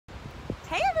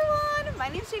my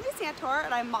name is Jamie Santor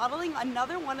and I'm modeling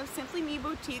another one of Simply Me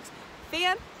Boutique's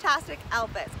fantastic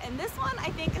outfits. And this one I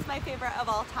think is my favorite of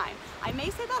all time. I may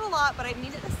say that a lot, but I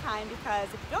mean it this time because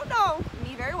if you don't know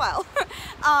me very well,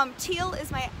 teal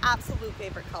is my absolute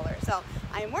favorite color. So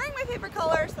I'm wearing my favorite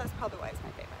color, so that's probably why it's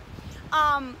my favorite.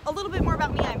 A little bit more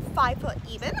about me, I'm 5 foot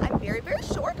even. I'm very, very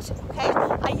short, okay?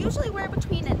 I usually wear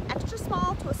between an extra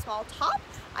small to a small top.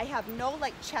 I have no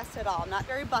like chest at all, not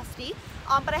very busty,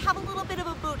 but I have a little bit of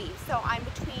a booty. So I'm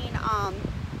between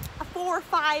a 4,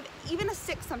 5, even a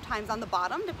 6 sometimes on the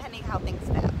bottom, depending how things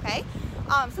fit, okay?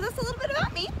 So that's a little bit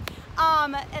about me.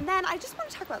 And then I just want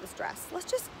to talk about this dress. Let's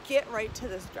just get right to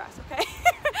this dress, okay?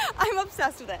 I'm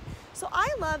obsessed with it. So I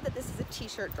love that this is a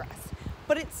t-shirt dress,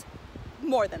 but it's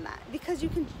more than that because you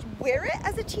can wear it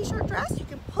as a t-shirt dress. You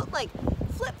can put like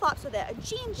flip-flops with it, a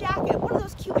jean jacket, one of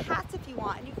those cute hats if you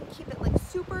want, and you can keep it like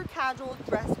super casual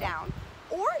dressed down.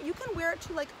 Or you can wear it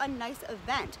to like a nice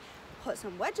event. Put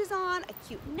some wedges on, a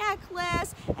cute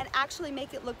necklace, and actually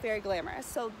make it look very glamorous.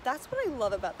 So that's what I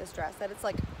love about this dress, that it's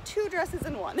like 2 dresses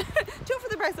in one. 2 for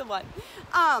the price of 1.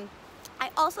 I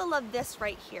also love this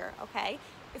right here, okay?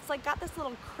 It's like got this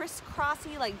little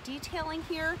crisscrossy like detailing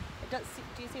here. Do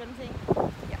you see what I'm saying?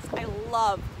 Yes, I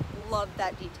love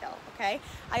that detail, okay?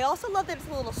 I also love that it's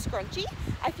a little scrunchy.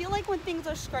 I feel like when things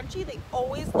are scrunchy, they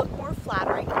always look more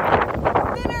flattering. They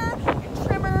look thinner and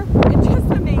trimmer and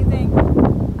just amazing.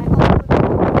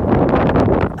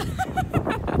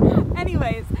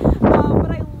 Anyways,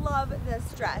 but I love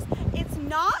this dress. It's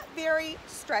not very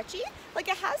stretchy. Like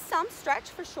it has some stretch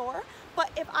for sure, but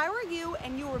if I were you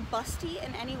and you were busty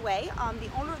in any way, the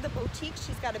owner of the boutique,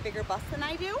 she's got a bigger bust than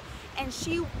I do, and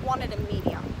she wanted a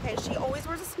medium, okay? She always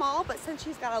wears a small, but since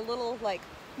she's got a little like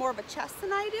more of a chest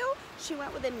than I do, she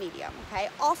went with a medium, okay?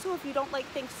 Also, if you don't like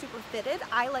things super fitted,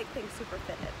 I like things super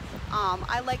fitted.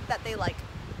 I like that they like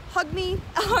hug me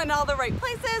in all the right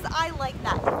places. I like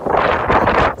that.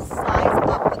 Size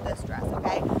up with this dress,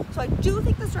 okay? So I do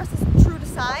think this dress is true to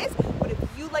size, but if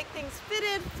you like things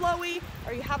fitted, flowy,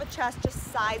 or you have a chest,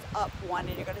 just size up 1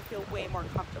 and you're gonna feel way more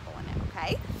comfortable in it,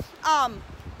 okay?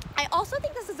 I also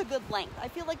think this is a good length. I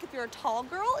feel like if you're a tall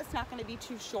girl, it's not gonna be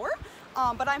too short,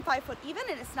 but I'm 5 foot even,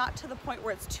 and it's not to the point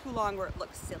where it's too long where it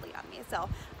looks silly on me. So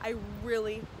I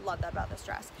really love that about this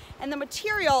dress. And the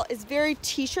material is very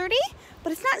t-shirty,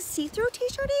 but it's not see-through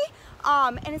t-shirty,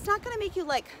 and it's not gonna make you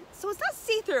like, so it's not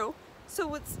see-through,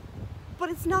 but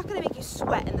it's not gonna make you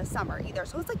sweat in the summer either.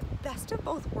 So it's like best of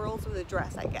both worlds with a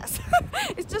dress, I guess.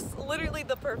 It's just literally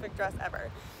the perfect dress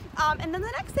ever. And then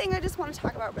the next thing I just want to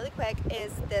talk about really quick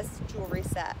is this jewelry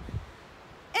set.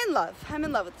 In love. I'm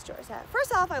in love with this jewelry set.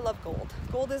 First off, I love gold.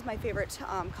 Gold is my favorite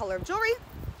color of jewelry.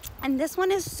 And this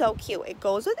one is so cute. It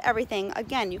goes with everything.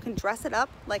 Again, you can dress it up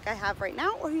like I have right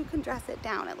now, or you can dress it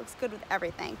down. It looks good with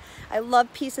everything. I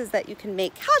love pieces that you can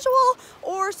make casual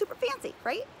or super fancy,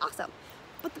 right? Awesome.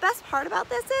 But the best part about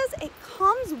this is it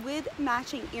comes with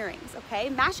matching earrings, okay?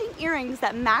 Matching earrings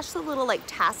that match the little like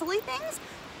tassel-y things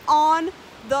on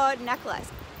the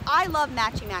necklace. I love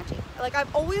matching. Like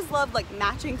I've always loved like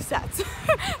matching sets.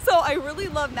 So I really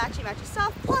love matching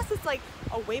stuff. Plus it's like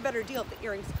a way better deal if the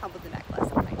earrings come with the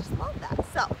necklace. And I just love that.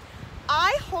 So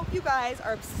I hope you guys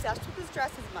are obsessed with this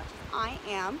dress as much as I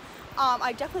am.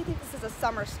 I definitely think this is a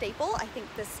summer staple. I think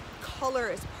this color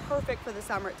is perfect for the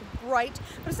summer. It's bright,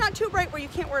 but it's not too bright where you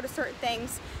can't wear it to certain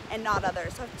things and not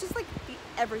others. So it's just like the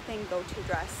everything go-to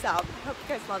dress. So I hope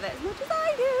you guys love it as much as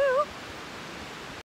I do.